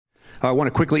I want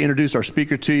to quickly introduce our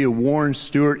speaker to you. Warren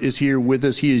Stewart is here with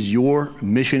us. He is your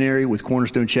missionary with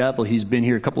Cornerstone Chapel. He's been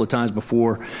here a couple of times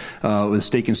before with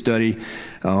Stake and Study.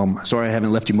 Sorry I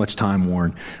haven't left you much time,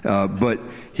 Warren. But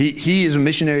he is a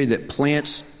missionary that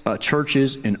plants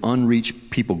churches and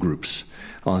unreached people groups.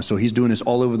 So he's doing this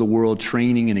all over the world,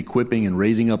 training and equipping and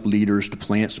raising up leaders to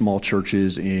plant small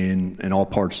churches in all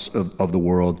parts of the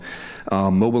world.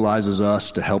 Mobilizes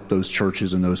us to help those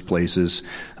churches in those places.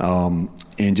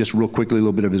 And just real quickly, a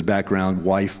little bit of his background.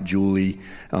 Wife, Julie,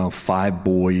 5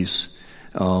 boys.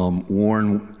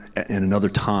 Warren, at another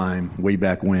time, way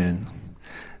back when,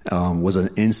 was an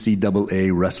NCAA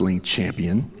wrestling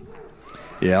champion.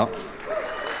 Yeah.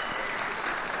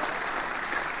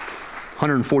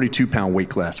 142-pound weight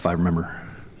class, if I remember.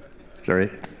 Is that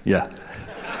right? Yeah.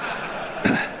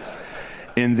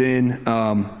 And then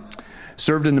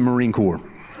served in the Marine Corps.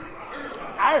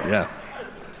 Yeah.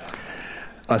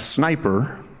 A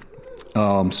sniper,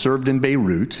 served in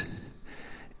Beirut,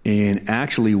 and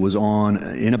actually was on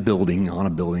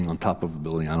top of a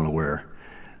building, I don't know where,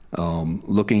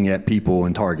 looking at people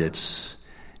and targets,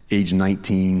 age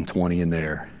 19, 20 in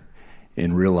there,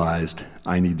 and realized,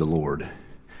 I need the Lord.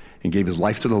 And gave his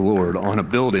life to the Lord on a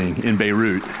building in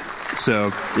Beirut.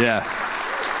 So, yeah.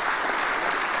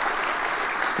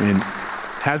 And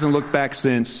hasn't looked back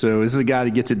since, so this is a guy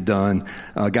that gets it done.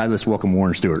 God, let's welcome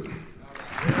Warren Stewart.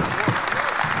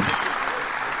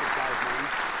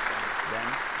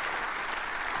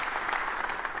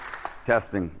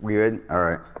 Testing. We good? All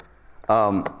right.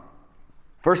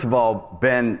 First of all,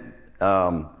 Ben,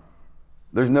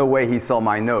 there's no way he saw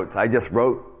my notes. I just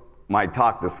wrote my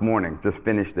talk this morning, just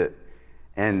finished it,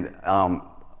 and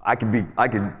I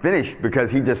could finish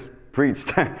because he just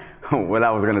preached what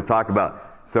I was going to talk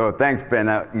about. So thanks, Ben.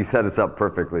 You set us up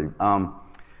perfectly. All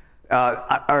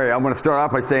right, I want to start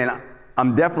off by saying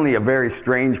I'm definitely a very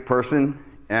strange person,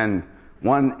 and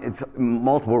it's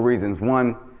multiple reasons.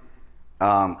 One,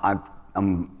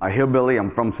 I'm a hillbilly. I'm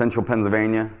from Central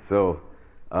Pennsylvania, so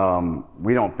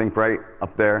we don't think right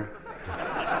up there.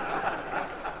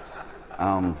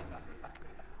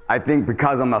 I think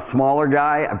because I'm a smaller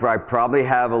guy, I probably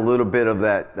have a little bit of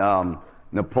that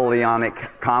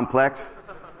Napoleonic complex.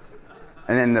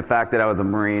 And then the fact that I was a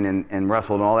Marine and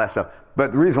wrestled and all that stuff.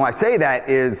 But the reason why I say that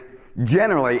is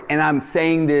generally, and I'm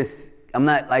saying this, I'm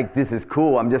not like this is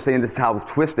cool, I'm just saying this is how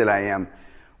twisted I am.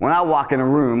 When I walk in a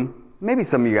room, maybe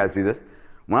some of you guys do this,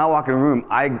 when I walk in a room,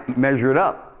 I measure it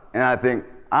up. And I think,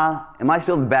 am I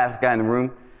still the baddest guy in the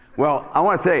room? Well, I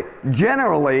want to say,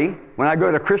 generally, when I go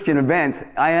to Christian events,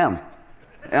 I am.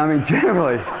 I mean,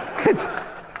 generally, it's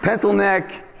pencil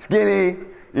neck, skinny,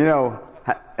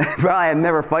 probably I've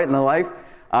never fight in my life.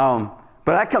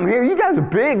 But I come here, you guys are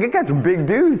big. You guys are big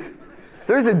dudes.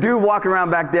 There's a dude walking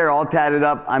around back there all tatted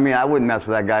up. I mean, I wouldn't mess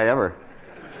with that guy ever.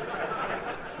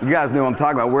 You guys know what I'm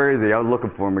talking about. Where is he? I was looking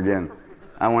for him again.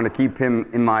 I want to keep him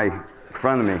in my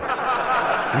front of me.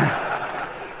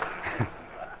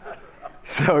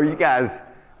 So you guys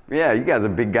are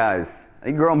big guys.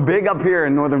 You're growing big up here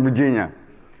in Northern Virginia.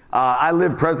 I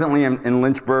live presently in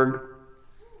Lynchburg,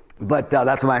 but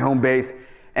that's my home base.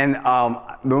 And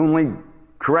the only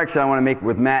correction I want to make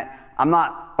with Matt, I'm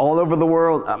not all over the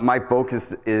world. My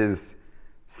focus is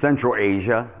Central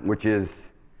Asia, which is,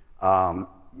 the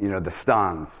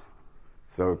stans.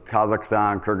 So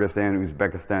Kazakhstan, Kyrgyzstan,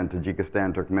 Uzbekistan,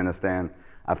 Tajikistan, Turkmenistan,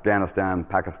 Afghanistan,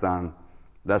 Pakistan.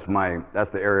 That's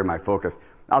the area of my focus.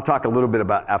 I'll talk a little bit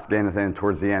about Afghanistan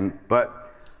towards the end,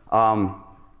 but I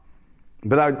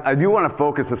do want to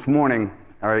focus this morning.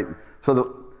 All right, so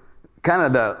the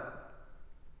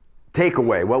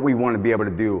takeaway, what we want to be able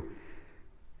to do,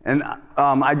 and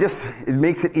it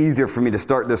makes it easier for me to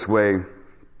start this way.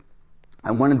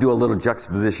 I want to do a little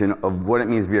juxtaposition of what it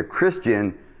means to be a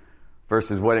Christian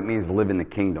versus what it means to live in the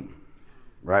kingdom,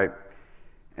 right?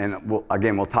 And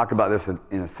we'll talk about this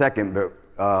in a second, but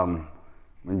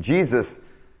when Jesus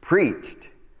preached,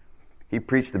 he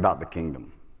preached about the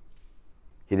kingdom.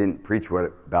 He didn't preach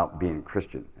about being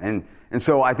Christian. And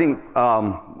so I think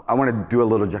I want to do a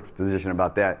little juxtaposition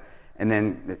about that and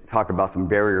then talk about some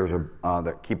barriers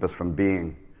that keep us from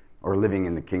being or living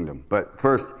in the kingdom. But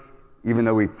first, even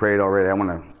though we've prayed already, I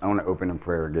want to open in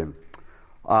prayer again.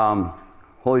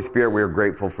 Holy Spirit, we are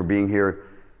grateful for being here,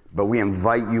 but we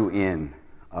invite you in.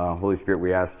 Holy Spirit,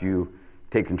 we ask you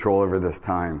take control over this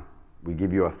time. We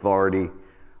give you authority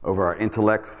over our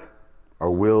intellects, our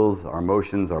wills, our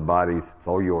emotions, our bodies. It's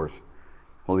all yours.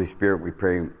 Holy Spirit, we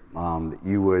pray that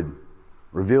you would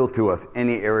reveal to us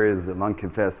any areas of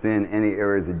unconfessed sin, any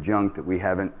areas of junk that we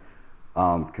haven't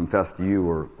confessed to you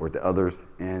or to others.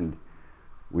 And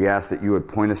We ask that you would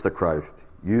point us to Christ.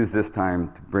 Use this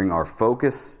time to bring our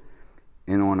focus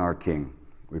in on our King.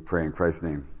 We pray in Christ's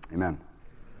name. Amen.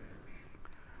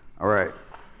 All right.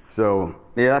 So,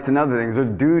 yeah, that's another thing. There's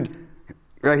a dude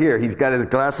right here. He's got his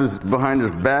glasses behind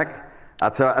his back.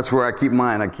 That's where I keep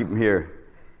mine. I keep them here.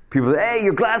 People say, hey,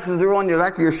 your glasses are on your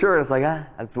back of your shirt. It's like,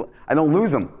 I don't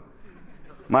lose them.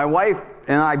 My wife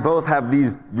and I both have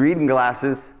these reading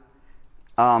glasses.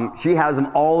 She has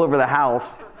them all over the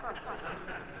house.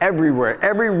 Everywhere.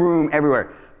 Every room,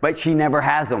 everywhere. But she never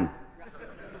has them.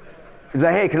 She's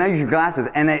like, hey, can I use your glasses?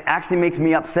 And it actually makes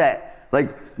me upset.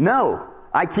 Like, no.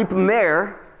 I keep them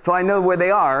there so I know where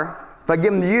they are. If I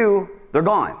give them to you, they're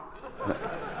gone.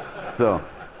 So,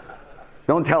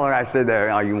 don't tell her I said that.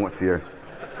 Oh, you won't see her.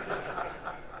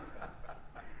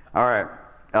 All right.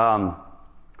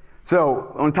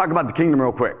 So, I want to talk about the kingdom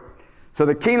real quick. So,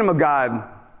 the kingdom of God,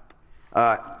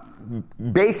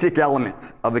 basic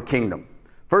elements of the kingdom.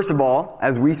 First of all,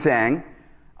 as we sang,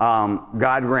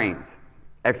 God reigns.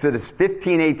 Exodus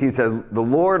 15:18 says, the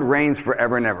Lord reigns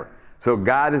forever and ever. So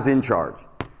God is in charge.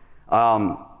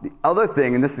 The other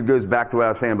thing, and this goes back to what I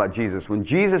was saying about Jesus. When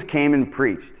Jesus came and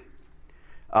preached,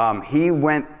 he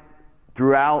went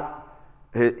throughout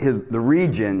the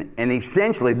region, and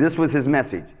essentially this was his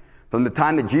message. From the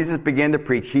time that Jesus began to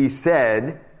preach, he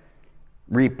said,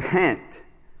 repent,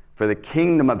 for the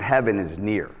kingdom of heaven is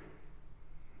near.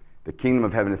 The kingdom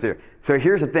of heaven is near. So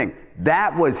here's the thing.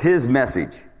 That was his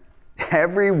message.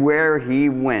 Everywhere he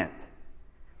went,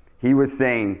 he was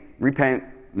saying, repent.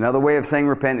 Another way of saying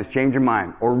repent is change your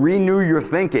mind or renew your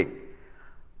thinking.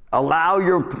 Allow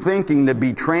your thinking to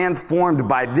be transformed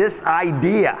by this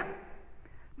idea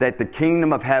that the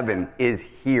kingdom of heaven is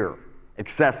here,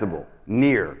 accessible,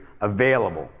 near,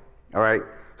 available. All right?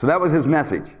 So that was his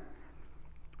message.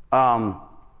 All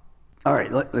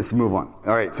right, let's move on.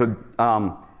 All right, so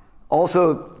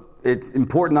also it's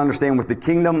important to understand with the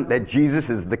kingdom that Jesus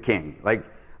is the king. Like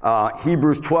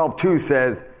Hebrews 12:2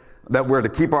 says that we're to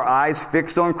keep our eyes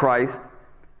fixed on Christ,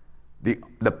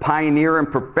 the pioneer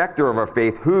and perfecter of our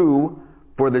faith, who,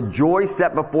 for the joy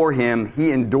set before him,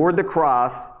 he endured the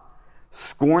cross,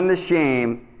 scorned the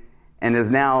shame, and is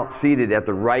now seated at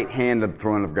the right hand of the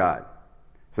throne of God.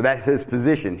 So that's his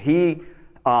position. He,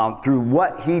 through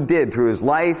what he did, through his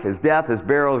life, his death, his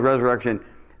burial, his resurrection,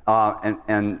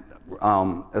 and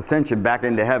ascension back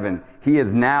into heaven, he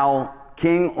is now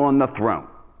king on the throne.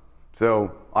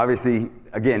 So obviously,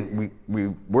 again, we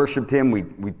worshiped him.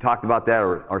 We talked about that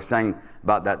or sang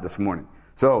about that this morning.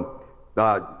 So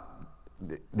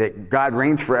that God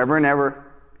reigns forever and ever.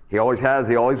 He always has.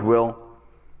 He always will.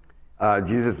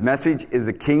 Jesus' message is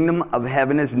the kingdom of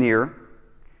heaven is near.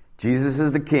 Jesus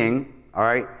is the king. All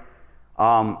right.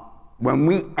 When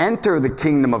we enter the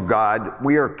kingdom of God,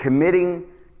 we are committing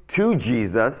to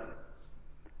Jesus,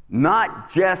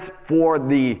 not just for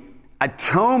the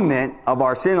atonement of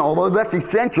our sin, although that's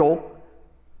essential.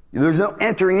 There's no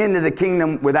entering into the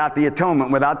kingdom without the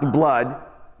atonement, without the blood.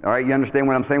 All right, you understand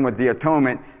what I'm saying with the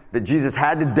atonement? That Jesus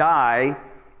had to die.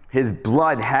 His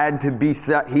blood had to be,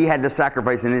 he had to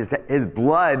sacrifice, and his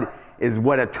blood is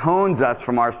what atones us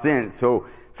from our sins. So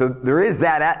there is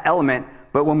that element,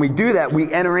 but when we do that,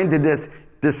 we enter into this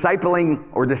discipling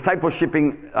or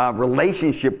discipleshiping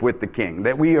relationship with the King.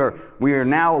 That we are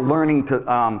now learning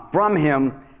to from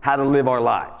him how to live our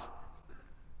lives.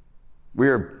 We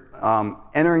are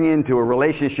entering into a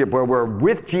relationship where we're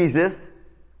with Jesus,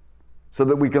 so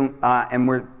that we can, and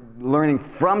we're learning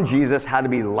from Jesus how to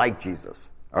be like Jesus.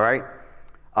 All right.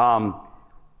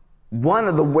 One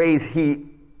of the ways he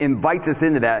invites us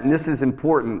into that, and this is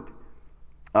important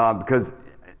because,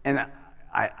 and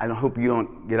I hope you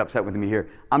don't get upset with me here.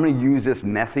 I'm going to use this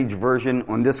message version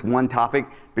on this one topic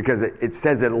because it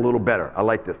says it a little better. I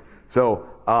like this. So,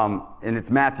 and it's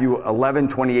Matthew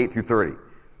 11:28 through 30.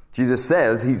 Jesus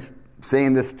says, he's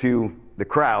saying this to the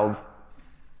crowds,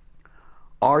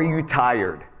 are you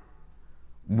tired,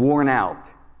 worn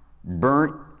out,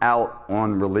 burnt out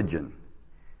on religion?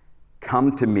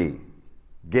 Come to me.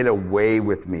 Get away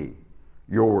with me.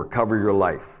 You'll recover your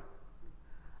life.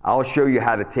 I'll show you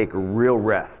how to take a real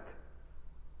rest.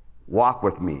 Walk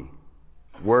with me.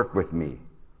 Work with me.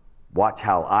 Watch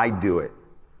how I do it.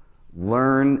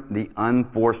 Learn the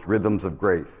unforced rhythms of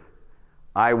grace.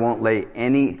 I won't lay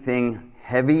anything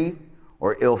heavy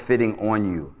or ill-fitting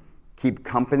on you. Keep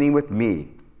company with me,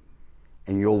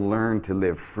 and you'll learn to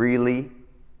live freely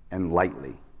and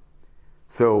lightly.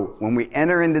 So when we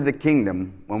enter into the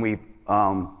kingdom, when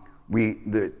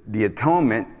the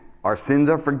atonement, our sins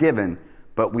are forgiven,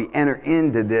 but we enter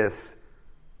into this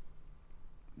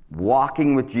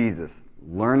walking with Jesus,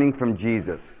 learning from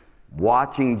Jesus,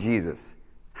 watching Jesus,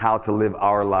 how to live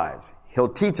our lives. He'll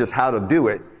teach us how to do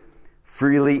it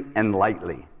freely and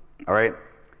lightly. All right?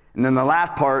 And then the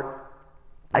last part,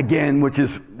 again, which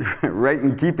is right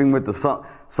in keeping with the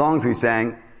songs we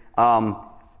sang,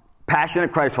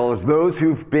 passionate Christ followers, those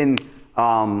who've been,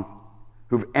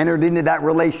 who've entered into that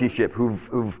relationship,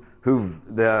 who've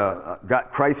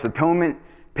got Christ's atonement,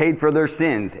 paid for their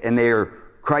sins, and they are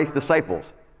Christ's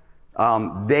disciples.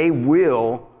 They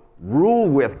will rule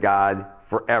with God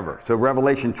forever. So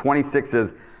Revelation 26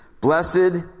 says,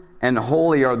 "Blessed and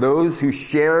holy are those who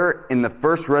share in the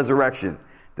first resurrection.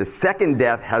 The second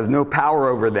death has no power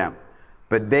over them,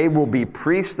 but they will be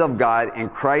priests of God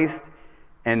and Christ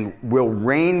and will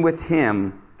reign with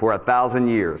him for 1,000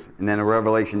 years." And then in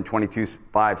Revelation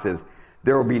 22:5 says,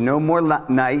 "There will be no more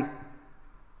night.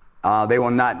 They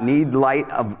will not need light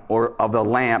of the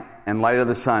lamp and light of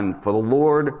the sun, for the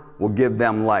Lord will give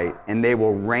them light, and they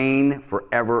will reign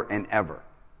forever and ever."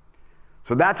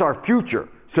 So that's our future.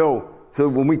 So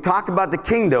when we talk about the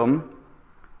kingdom,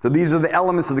 so these are the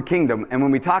elements of the kingdom, and when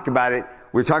we talk about it,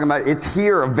 we're talking about it's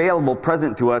here, available,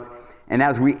 present to us, and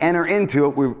as we enter into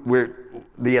it,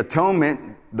 the atonement,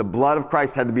 the blood of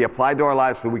Christ had to be applied to our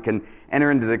lives so we can enter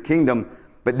into the kingdom.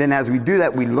 But then as we do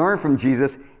that, we learn from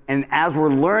Jesus, and as we're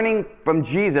learning from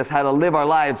Jesus how to live our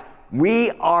lives,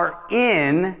 we are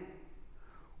in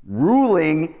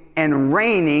ruling and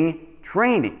reigning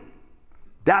training.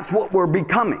 That's what we're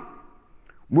becoming.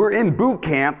 We're in boot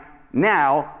camp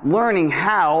now, learning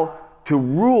how to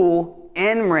rule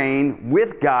and reign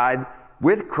with God,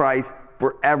 with Christ,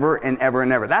 forever and ever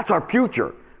and ever. That's our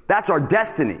future. That's our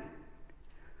destiny.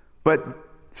 But,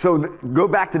 go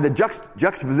back to the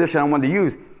juxtaposition I wanted to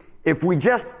use. If we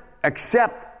just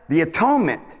accept the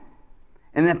atonement,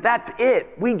 and if that's it,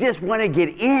 we just want to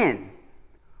get in,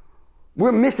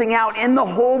 we're missing out in the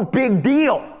whole big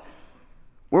deal.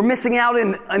 We're missing out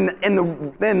in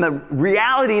the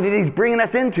reality that he's bringing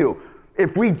us into.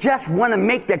 If we just want to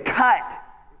make the cut,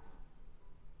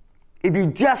 if you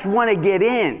just want to get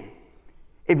in,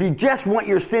 if you just want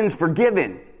your sins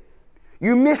forgiven,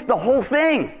 you miss the whole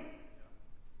thing.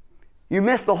 You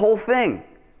miss the whole thing.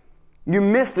 You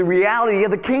miss the reality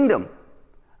of the kingdom,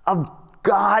 of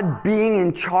God being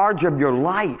in charge of your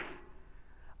life,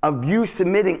 of you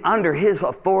submitting under his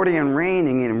authority and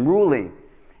reigning and ruling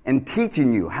and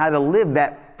teaching you how to live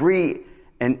that free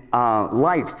and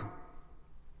life.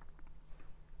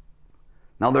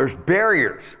 Now there's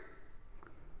barriers.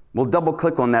 We'll double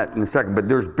click on that in a second, but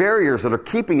there's barriers that are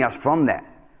keeping us from that.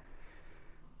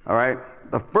 All right?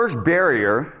 The first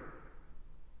barrier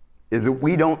is that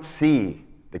we don't see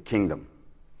the kingdom.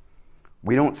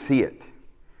 We don't see it.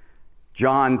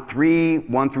 John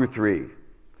 3:1-3.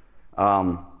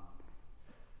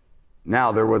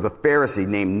 Now there was a Pharisee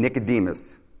named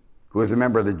Nicodemus, who was a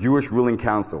member of the Jewish ruling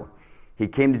council. He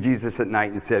came to Jesus at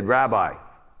night and said, "Rabbi,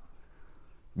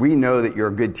 we know that you're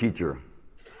a good teacher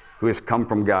who has come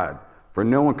from God, for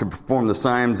no one could perform the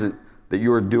signs that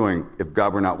you are doing if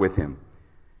God were not with him."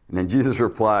 And then Jesus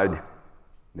replied,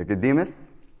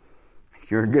 "Nicodemus,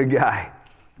 you're a good guy.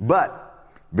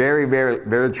 But very, very,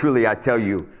 very truly, I tell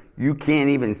you, you can't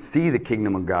even see the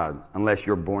kingdom of God unless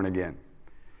you're born again."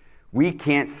 We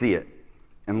can't see it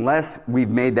unless we've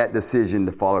made that decision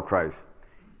to follow Christ.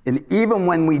 And even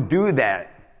when we do that,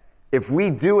 if we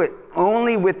do it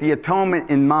only with the atonement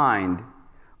in mind,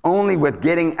 only with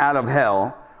getting out of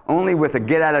hell, only with a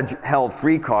get out of hell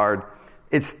free card,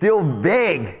 it's still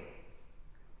vague,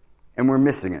 and we're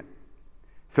missing it.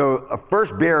 So a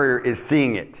first barrier is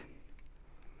seeing it.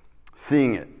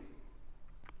 Seeing it.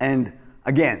 And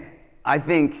again, I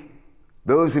think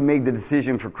those who made the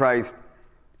decision for Christ,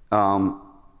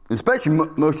 especially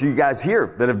most of you guys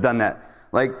here that have done that,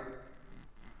 like,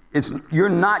 you're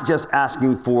not just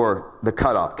asking for the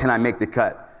cutoff. Can I make the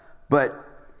cut? But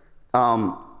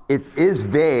it is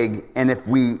vague, and if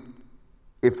we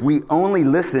only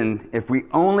listen, if we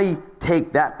only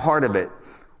take that part of it,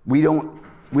 we don't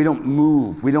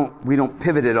move, we don't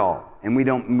pivot at all, and we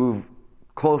don't move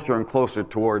closer and closer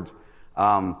towards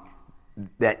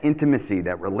that intimacy,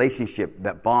 that relationship,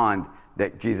 that bond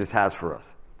that Jesus has for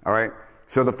us. All right?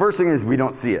 So the first thing is we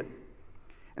don't see it.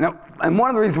 And one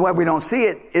of the reasons why we don't see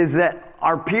it is that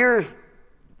our peers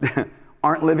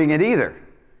aren't living it either.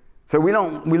 So we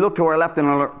look to our left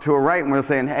and to our right, and we're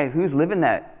saying, hey, who's living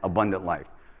that abundant life?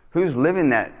 Who's living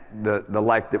the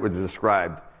life that was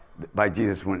described by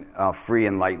Jesus when free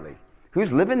and lightly?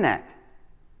 Who's living that?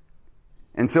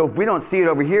 And so if we don't see it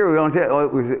over here, we don't see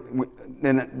it,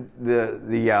 then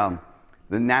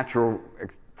the natural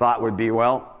thought would be,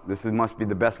 well, this must be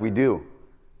the best we do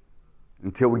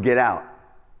until we get out,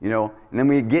 you know. And then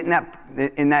we get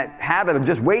in that habit of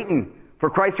just waiting for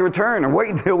Christ to return or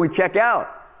wait until we check out.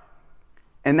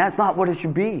 And that's not what it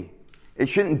should be. It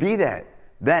shouldn't be that.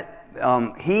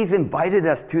 He's invited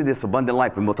us to this abundant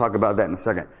life, and we'll talk about that in a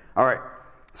second. All right.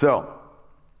 So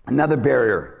another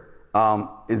barrier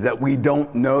is that we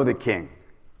don't know the King.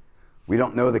 We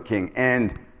don't know the King.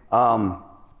 And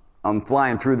I'm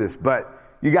flying through this, but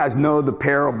you guys know the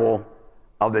parable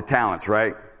of the talents,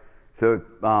 right? So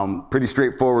pretty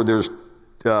straightforward.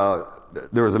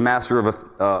 There was a master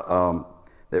of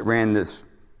that ran this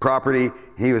property.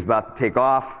 He was about to take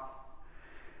off.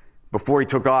 Before he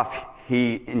took off,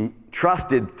 he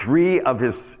entrusted 3 of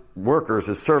his workers,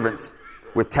 his servants,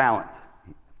 with talents.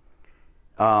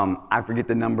 I forget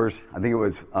the numbers. I think it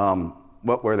was,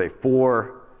 what were they?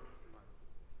 4,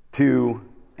 2,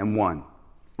 and 1.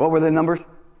 What were the numbers?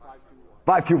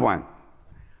 5, 2, 1.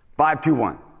 5, 2,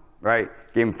 1. Right?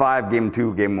 Gave him 5, gave him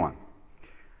 2, gave him 1.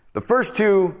 The first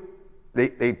 2, they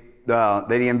gave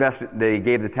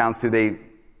the talents to, they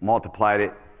multiplied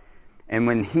it. And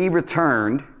when he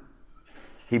returned,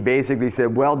 he basically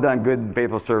said, well done, good and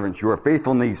faithful servants. You are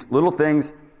faithful in these little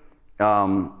things.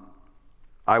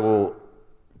 I will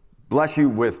bless you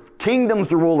with kingdoms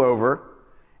to rule over.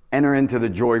 Enter into the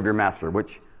joy of your master,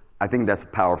 which I think that's a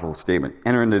powerful statement.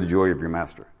 Enter into the joy of your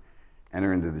master.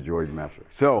 Enter into the joy of your master.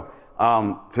 So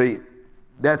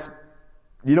that's,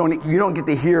 you don't get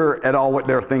to hear at all what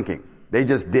they're thinking. They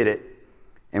just did it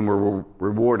and were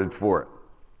rewarded for it.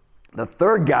 The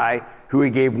third guy who he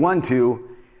gave 1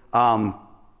 to,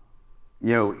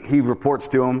 he reports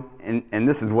to him, and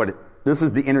this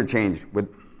is the interchange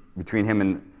between him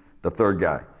and the third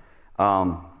guy.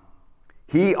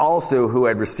 He also, who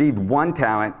had received 1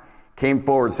 talent, came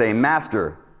forward saying,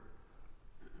 Master,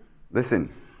 listen,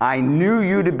 I knew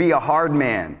you to be a hard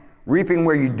man, reaping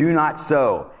where you do not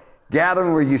sow,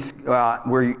 gathering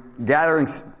gathering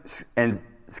and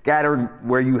scattered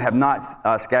where you have not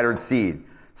scattered seed.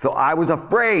 So I was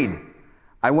afraid.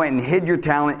 I went and hid your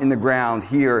talent in the ground.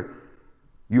 Here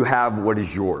you have what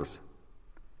is yours.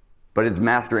 But his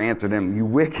master answered him, you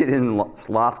wicked and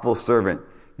slothful servant.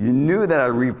 You knew that I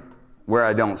reap where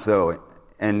I don't sow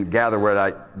and gather where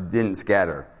I didn't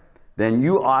scatter. Then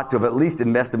you ought to have at least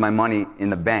invested my money in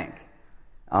the bank.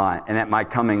 And at my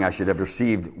coming, I should have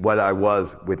received what I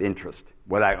was with interest,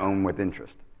 what I own with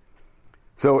interest.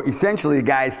 So essentially, the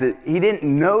guy said he didn't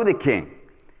know the king.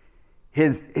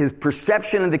 His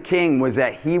perception of the king was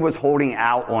that he was holding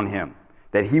out on him,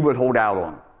 that he would hold out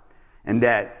on him, and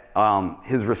that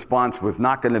his response was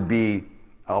not going to be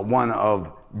one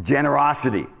of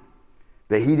generosity,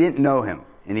 that he didn't know him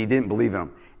and he didn't believe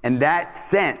him. And that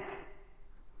sense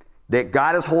that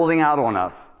God is holding out on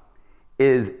us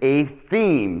is a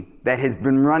theme that has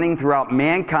been running throughout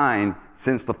mankind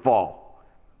since the fall.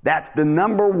 That's the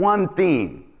number one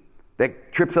theme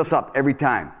that trips us up every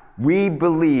time. We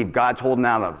believe God's holding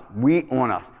out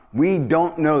on us. We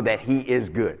don't know that he is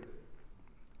good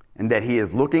and that he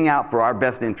is looking out for our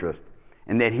best interest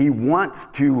and that he wants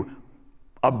to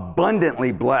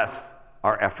abundantly bless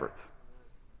our efforts.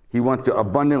 He wants to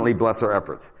abundantly bless our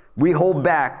efforts. We hold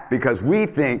back because we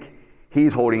think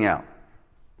he's holding out.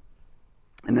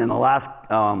 And then the last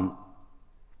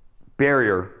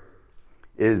barrier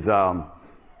is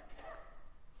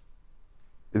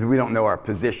we don't know our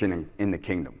position in the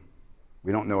kingdom.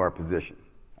 We don't know our position.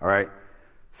 All right.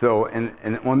 So,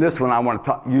 and on this one, I want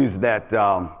to use that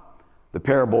the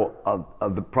parable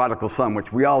of the prodigal son,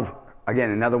 which we all, again,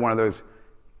 another one of those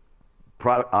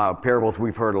parables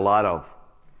we've heard a lot of.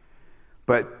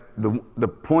 But the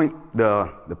point,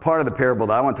 the part of the parable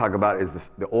that I want to talk about is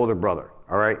the older brother.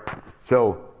 All right.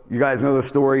 So you guys know the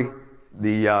story.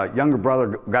 The younger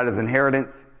brother got his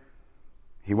inheritance.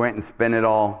 He went and spent it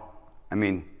all. I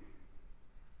mean,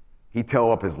 he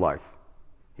tore up his life.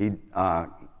 It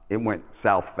went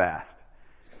south fast.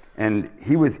 And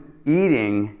he was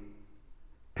eating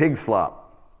pig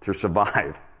slop to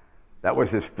survive. That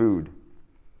was his food.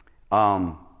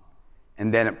 And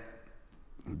then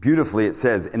beautifully it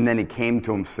says, and then he came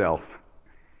to himself.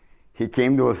 He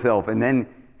came to himself. And then,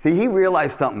 see, he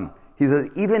realized something. He said,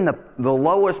 even the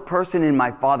lowest person in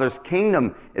my Father's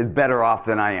kingdom is better off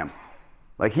than I am.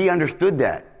 Like, he understood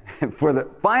that.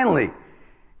 Finally.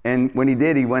 And when he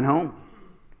did, he went home.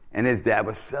 And his dad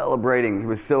was celebrating. He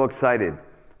was so excited.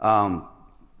 But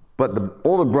the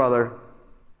older brother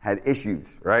had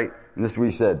issues, right? And this is what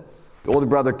he said. The older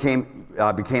brother became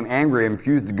angry and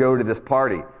refused to go to this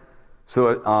party.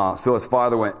 So his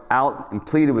father went out and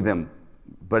pleaded with him.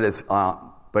 But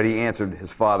he answered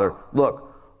his father, look,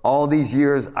 all these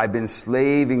years I've been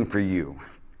slaving for you,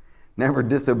 never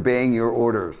disobeying your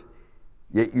orders.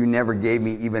 Yet you never gave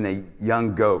me even a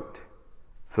young goat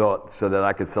so that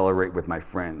I could celebrate with my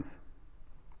friends.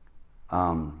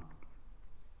 But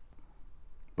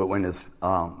when his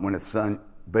son,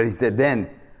 but he said then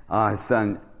his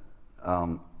son,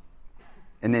 and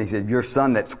then he said, your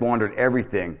son that squandered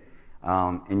everything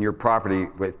in your property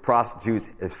with prostitutes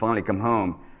has finally come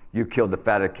home. You killed the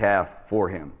fatted calf for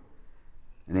him.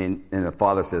 And the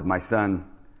father said, my son,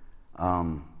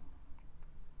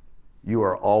 you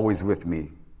are always with me,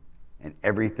 and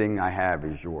everything I have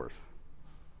is yours.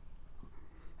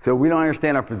 So we don't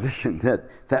understand our position that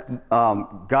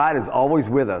God is always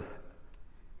with us,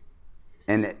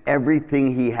 and that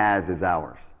everything he has is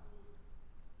ours.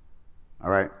 All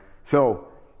right? So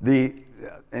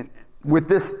with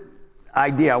this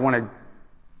idea, one of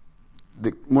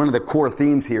the core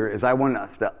themes here is I want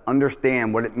us to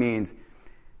understand what it means.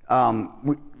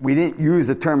 We didn't use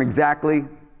the term exactly,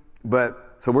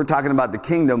 but so we're talking about the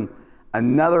kingdom.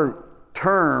 Another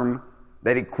term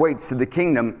that equates to the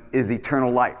kingdom is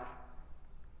eternal life.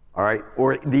 All right?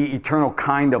 Or the eternal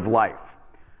kind of life.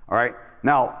 All right?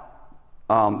 Now,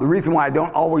 the reason why I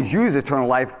don't always use eternal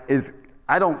life is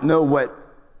I don't know what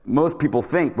most people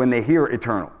think when they hear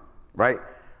eternal. Right?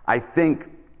 I think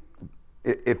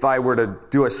if I were to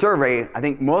do a survey, I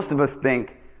think most of us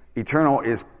think eternal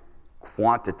is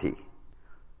quantity.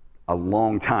 A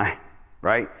long time.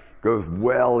 Right? Goes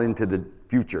well into the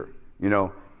future, you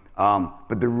know.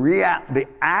 But the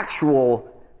actual,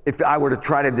 if I were to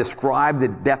try to describe the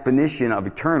definition of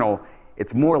eternal,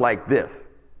 it's more like this.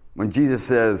 When Jesus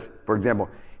says, for example,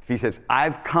 if he says,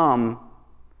 I've come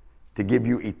to give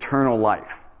you eternal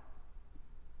life.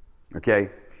 Okay?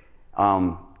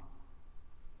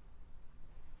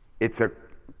 It's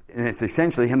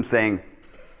essentially him saying,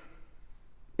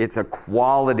 it's a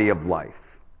quality of life.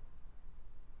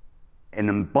 An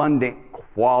abundant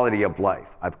quality of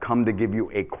life. I've come to give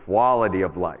you a quality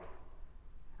of life.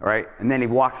 All right? And then he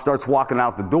starts walking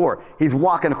out the door. He's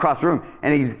walking across the room,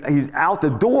 and he's out the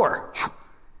door.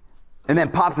 And then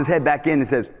pops his head back in and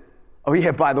says, oh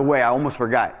yeah, by the way, I almost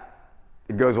forgot.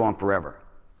 It goes on forever.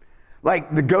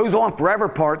 Like, the goes on forever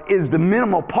part is the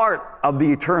minimal part of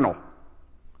the eternal.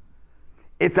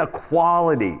 It's a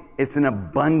quality. It's an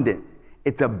abundant.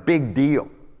 It's a big deal.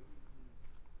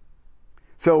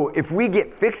 So if we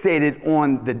get fixated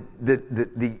on the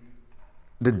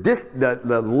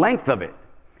length of it,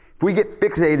 if we get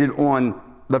fixated on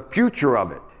the future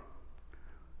of it,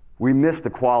 we miss the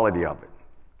quality of it.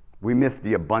 We miss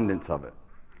the abundance of it.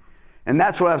 And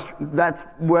that's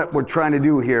what we're trying to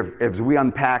do here as we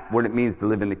unpack what it means to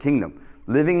live in the kingdom.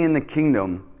 Living in the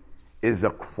kingdom is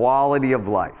a quality of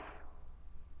life,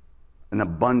 an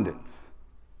abundance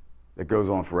that goes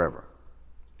on forever.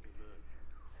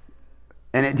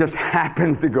 And it just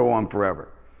happens to go on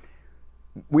forever.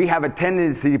 We have a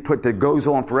tendency to put the goes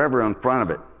on forever in front of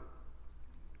it.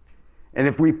 And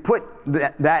if we put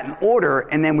that in order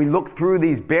and then we look through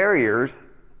these barriers,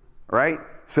 right?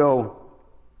 So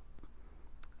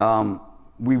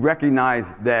we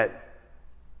recognize that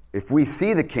if we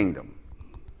see the kingdom,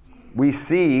 we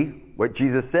see what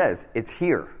Jesus says. It's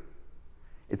here.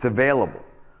 It's available.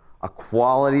 A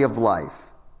quality of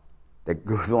life that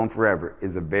goes on forever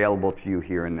is available to you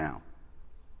here and now.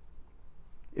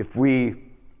 If we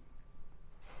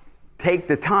take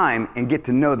the time and get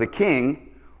to know the King,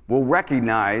 we'll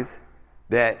recognize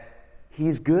that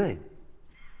he's good.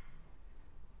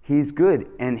 He's good,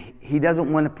 and he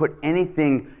doesn't want to put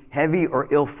anything heavy or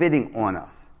ill-fitting on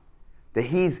us. That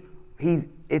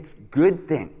it's a good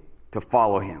thing to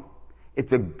follow him.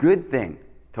 It's a good thing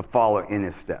to follow in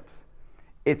his steps.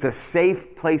 It's a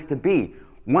safe place to be.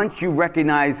 Once you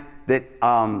recognize that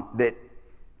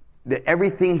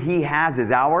everything he has is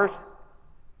ours,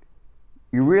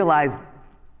 you realize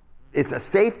it's a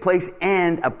safe place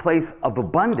and a place of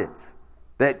abundance.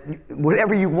 That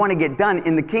whatever you want to get done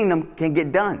in the kingdom can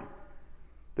get done.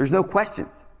 There's no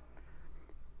questions.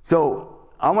 So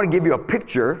I want to give you a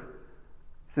picture.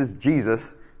 This is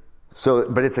Jesus.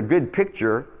 But it's a good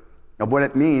picture of what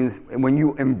it means when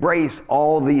you embrace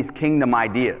all these kingdom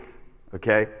ideas.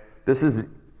 Okay? This is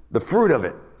the fruit of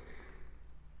it.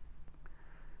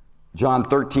 John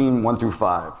 13, 1 through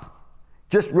 5.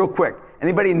 Just real quick.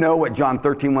 Anybody know what John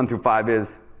 13, 1 through 5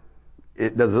 is?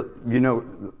 You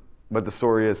know what the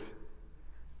story is?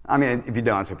 I mean, if you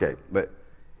don't, it's okay. But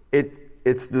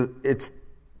it's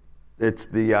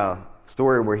the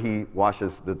story where he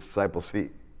washes the disciples'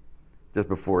 feet just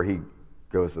before he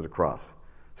goes to the cross.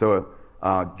 So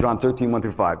John 13, 1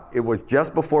 through 5. It was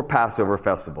just before Passover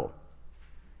festival.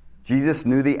 Jesus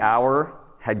knew the hour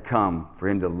had come for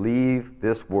him to leave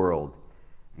this world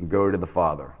and go to the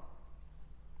Father.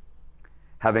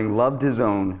 Having loved his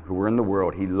own who were in the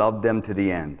world, he loved them to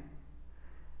the end.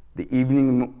 The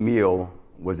evening meal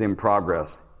was in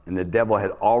progress, and the devil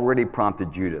had already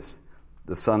prompted Judas,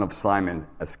 the son of Simon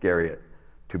Iscariot,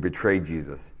 to betray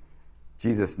Jesus.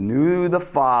 Jesus knew the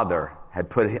Father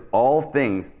had put all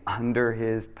things under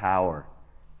his power,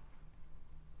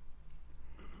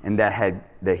 and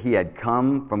that he had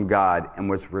come from God and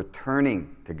was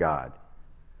returning to God.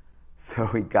 So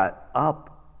he got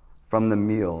up from the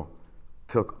meal,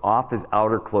 took off his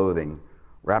outer clothing,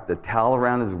 wrapped a towel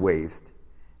around his waist,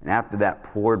 and after that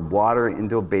poured water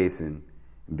into a basin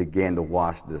and began to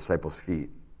wash the disciples' feet,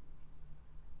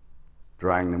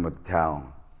 drying them with the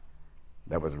towel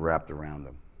that was wrapped around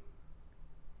them.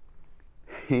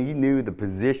 He knew the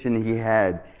position he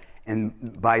had,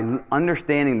 and by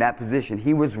understanding that position,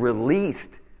 he was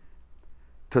released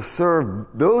to serve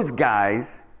those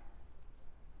guys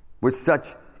with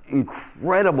such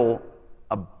incredible,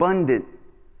 abundant,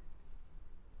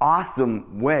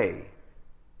 awesome way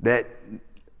that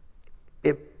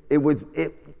it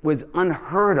was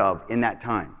unheard of in that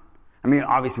time. I mean,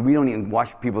 obviously, we don't even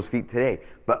wash people's feet today,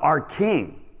 but our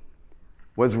King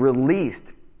was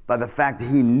released by the fact that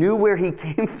he knew where he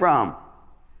came from.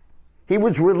 He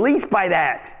was released by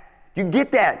that. Do you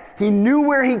get that? He knew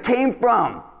where he came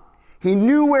from. He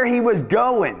knew where he was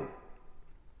going.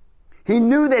 He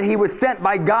knew that he was sent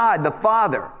by God, the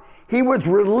Father. He was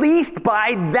released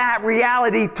by that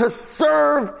reality to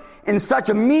serve in such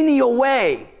a menial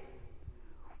way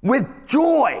with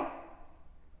joy.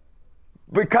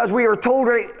 Because we were told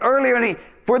earlier,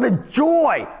 for the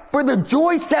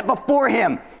joy set before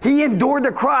him, he endured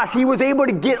the cross. He was able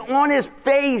to get on his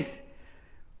face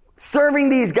serving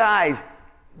these guys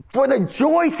for the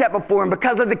joy set before him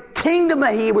because of the kingdom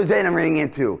that he was entering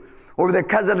into, or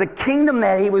because of the kingdom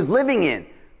that he was living in.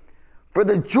 For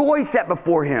the joy set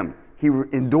before him, he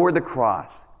endured the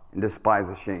cross and despised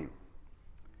the shame.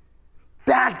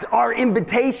 That's our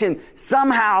invitation.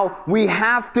 Somehow we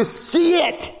have to see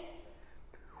it.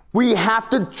 We have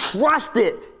to trust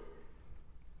it.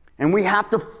 And we have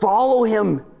to follow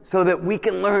him so that we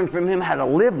can learn from him how to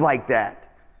live like that.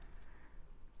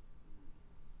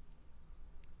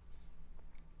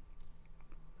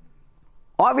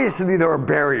 Obviously, there are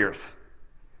barriers.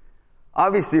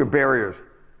 Obviously, there are barriers.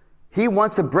 He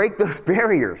wants to break those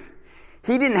barriers.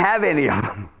 He didn't have any of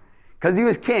them because he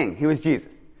was king. He was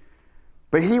Jesus.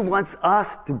 But he wants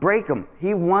us to break them.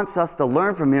 He wants us to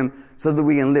learn from him so that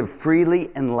we can live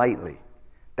freely and lightly.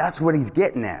 That's what he's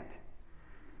getting at.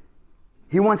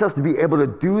 He wants us to be able to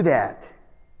do that.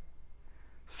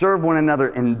 Serve one another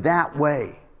in that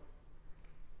way.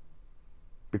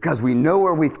 Because we know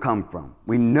where we've come from.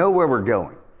 We know where we're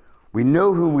going. We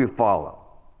know who we follow.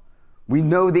 We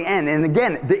know the end. And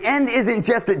again, the end isn't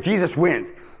just that Jesus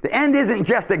wins. The end isn't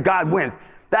just that God wins.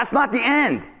 That's not the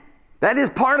end. That is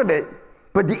part of it.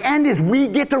 But the end is we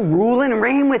get to rule and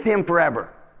reign with him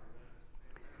forever.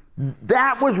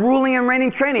 That was ruling and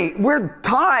reigning training. We're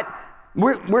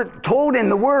told in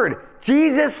the word,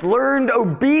 Jesus learned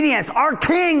obedience. Our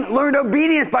king learned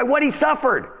obedience by what he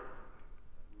suffered.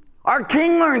 Our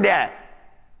king learned that.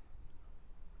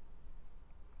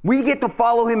 We get to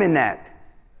follow him in that.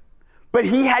 But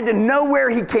he had to know where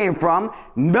he came from,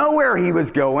 know where he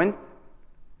was going,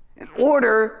 in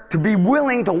order to be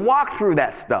willing to walk through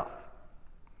that stuff.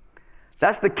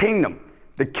 That's the kingdom.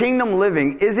 The kingdom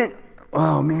living isn't,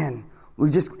 oh man, we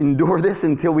just endure this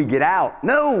until we get out.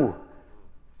 No.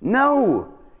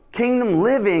 Kingdom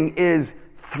living is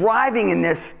thriving in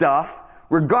this stuff,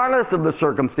 regardless of the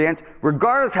circumstance,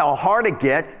 regardless how hard it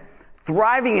gets,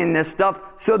 thriving in this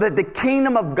stuff so that the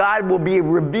kingdom of God will be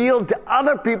revealed to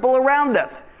other people around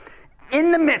us.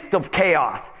 In the midst of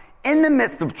chaos, in the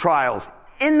midst of trials,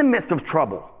 in the midst of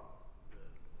trouble.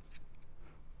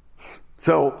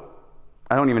 So,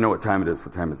 I don't even know what time it is.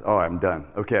 What time is it? Oh, I'm done.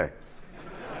 Okay.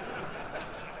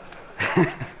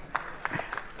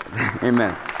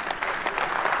 Amen.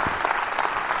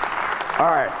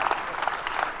 All right.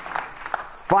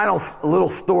 Final little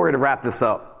story to wrap this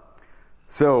up.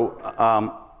 So,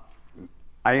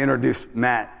 I introduced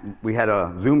Matt. We had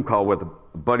a Zoom call with a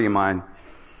buddy of mine.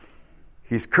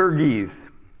 He's Kyrgyz.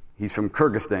 He's from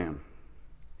Kyrgyzstan.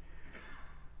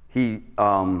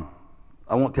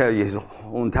 I won't tell you his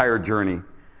whole entire journey,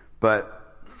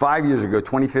 but 5 years ago,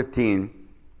 2015,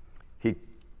 he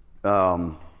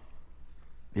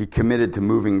committed to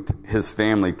moving his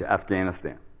family to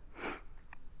Afghanistan.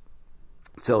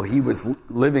 So he was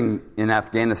living in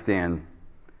Afghanistan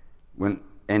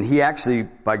and he actually,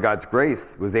 by God's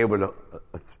grace, was able to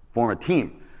form a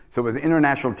team. So it was an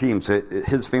international team. So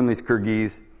his family's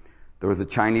Kyrgyz. There was a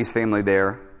Chinese family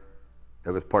there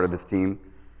that was part of his team.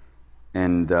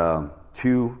 and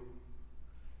two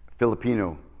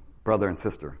Filipino brother and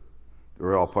sister. They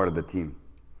were all part of the team.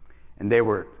 And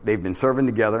they've been serving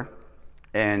together.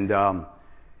 And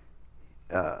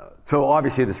so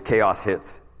obviously this chaos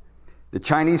hits. The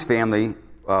Chinese family,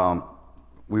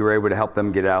 we were able to help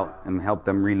them get out and help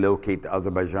them relocate to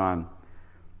Azerbaijan.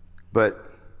 But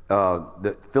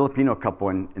the Filipino couple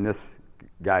and this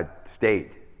guy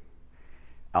stayed.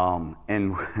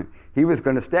 And he was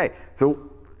going to stay.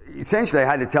 So essentially I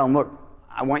had to tell him, look,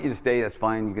 I want you to stay. That's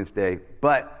fine. You can stay.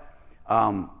 But,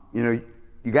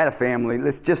 you got a family.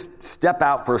 Let's just step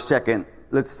out for a second.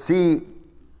 Let's see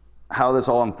how this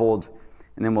all unfolds.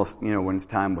 And then when it's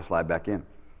time, we'll slide back in.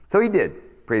 So he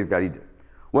did. Praise God, he did.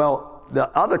 Well, the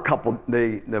other couple,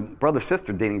 the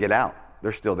brother-sister didn't get out.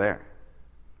 They're still there.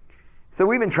 So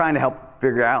we've been trying to help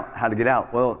figure out how to get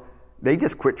out. Well, they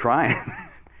just quit trying.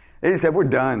 They just said, we're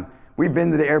done. We've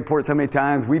been to the airport so many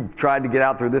times. We've tried to get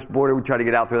out through this border. We tried to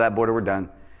get out through that border. We're done.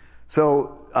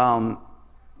 So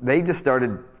they just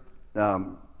started,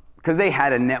 because they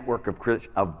had a network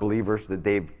of believers that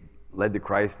they've led to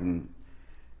Christ. And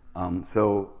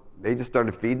so they just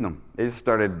started feeding them. They just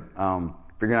started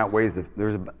figuring out ways. I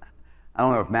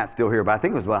don't know if Matt's still here, but I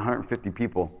think it was about 150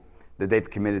 people that they've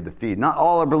committed to feed. Not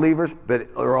all are believers, but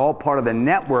are all part of the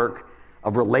network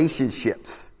of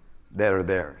relationships that are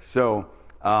there. So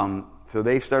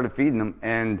they started feeding them,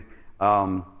 and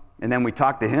then we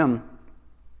talked to him,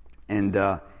 and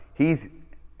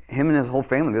him and his whole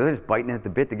family, they're just biting at the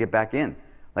bit to get back in.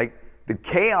 Like, the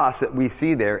chaos that we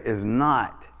see there is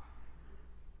not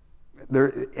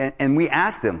there. And we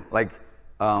asked him, like,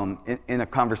 in a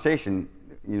conversation,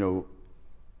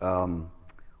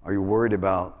 are you worried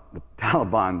about the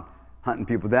Taliban hunting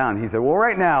people down? He said, well,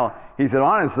 right now, he said,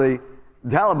 honestly,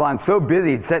 the Taliban's so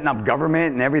busy setting up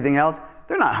government and everything else,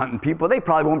 they're not hunting people. They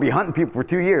probably won't be hunting people for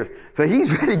 2 years. So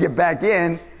he's ready to get back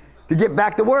in to get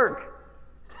back to work.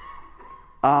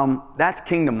 That's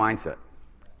kingdom mindset.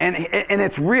 And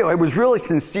it's real. It was really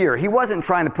sincere. He wasn't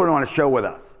trying to put on a show with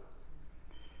us.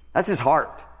 That's his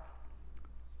heart.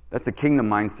 That's the kingdom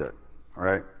mindset. All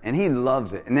right? And he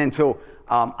loves it. And then so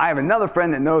I have another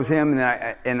friend that knows him,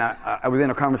 and I was in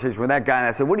a conversation with that guy, and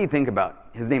I said, what do you think about,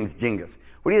 his name is Genghis.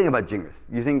 What do you think about Genghis?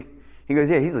 You think, he goes,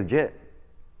 yeah, he's legit.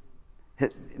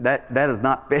 That is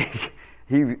not fake.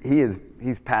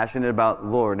 He's passionate about the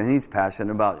Lord, and he's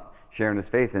passionate about sharing his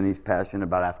faith, and he's passionate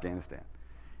about Afghanistan.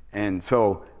 And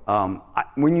so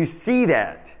when you see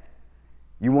that,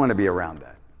 you want to be around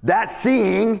that. That's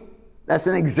an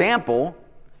example.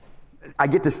 I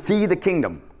get to see the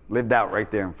kingdom lived out right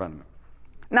there in front of me.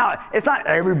 Now, it's not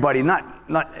everybody,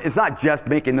 it's not just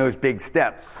making those big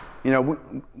steps.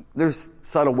 There's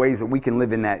subtle ways that we can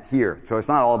live in that here. So it's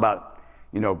not all about,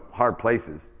 hard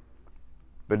places.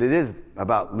 But it is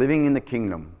about living in the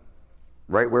kingdom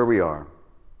right where we are,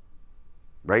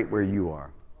 right where you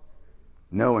are,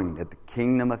 knowing that the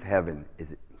kingdom of heaven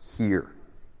is here,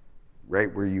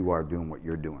 right where you are doing what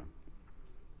you're doing.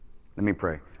 Let me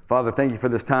pray. Father, thank you for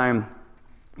this time.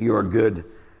 You are good.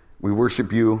 We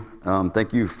worship you.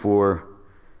 Thank you for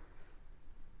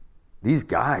these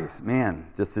guys, man,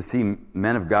 just to see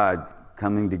men of God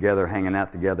coming together, hanging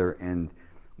out together, and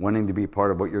wanting to be part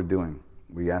of what you're doing.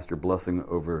 We ask your blessing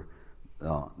over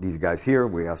these guys here.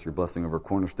 We ask your blessing over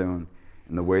Cornerstone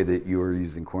and the way that you are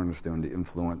using Cornerstone to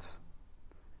influence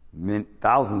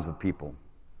thousands of people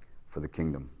for the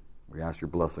kingdom. We ask your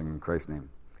blessing in Christ's name.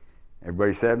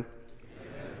 Everybody said?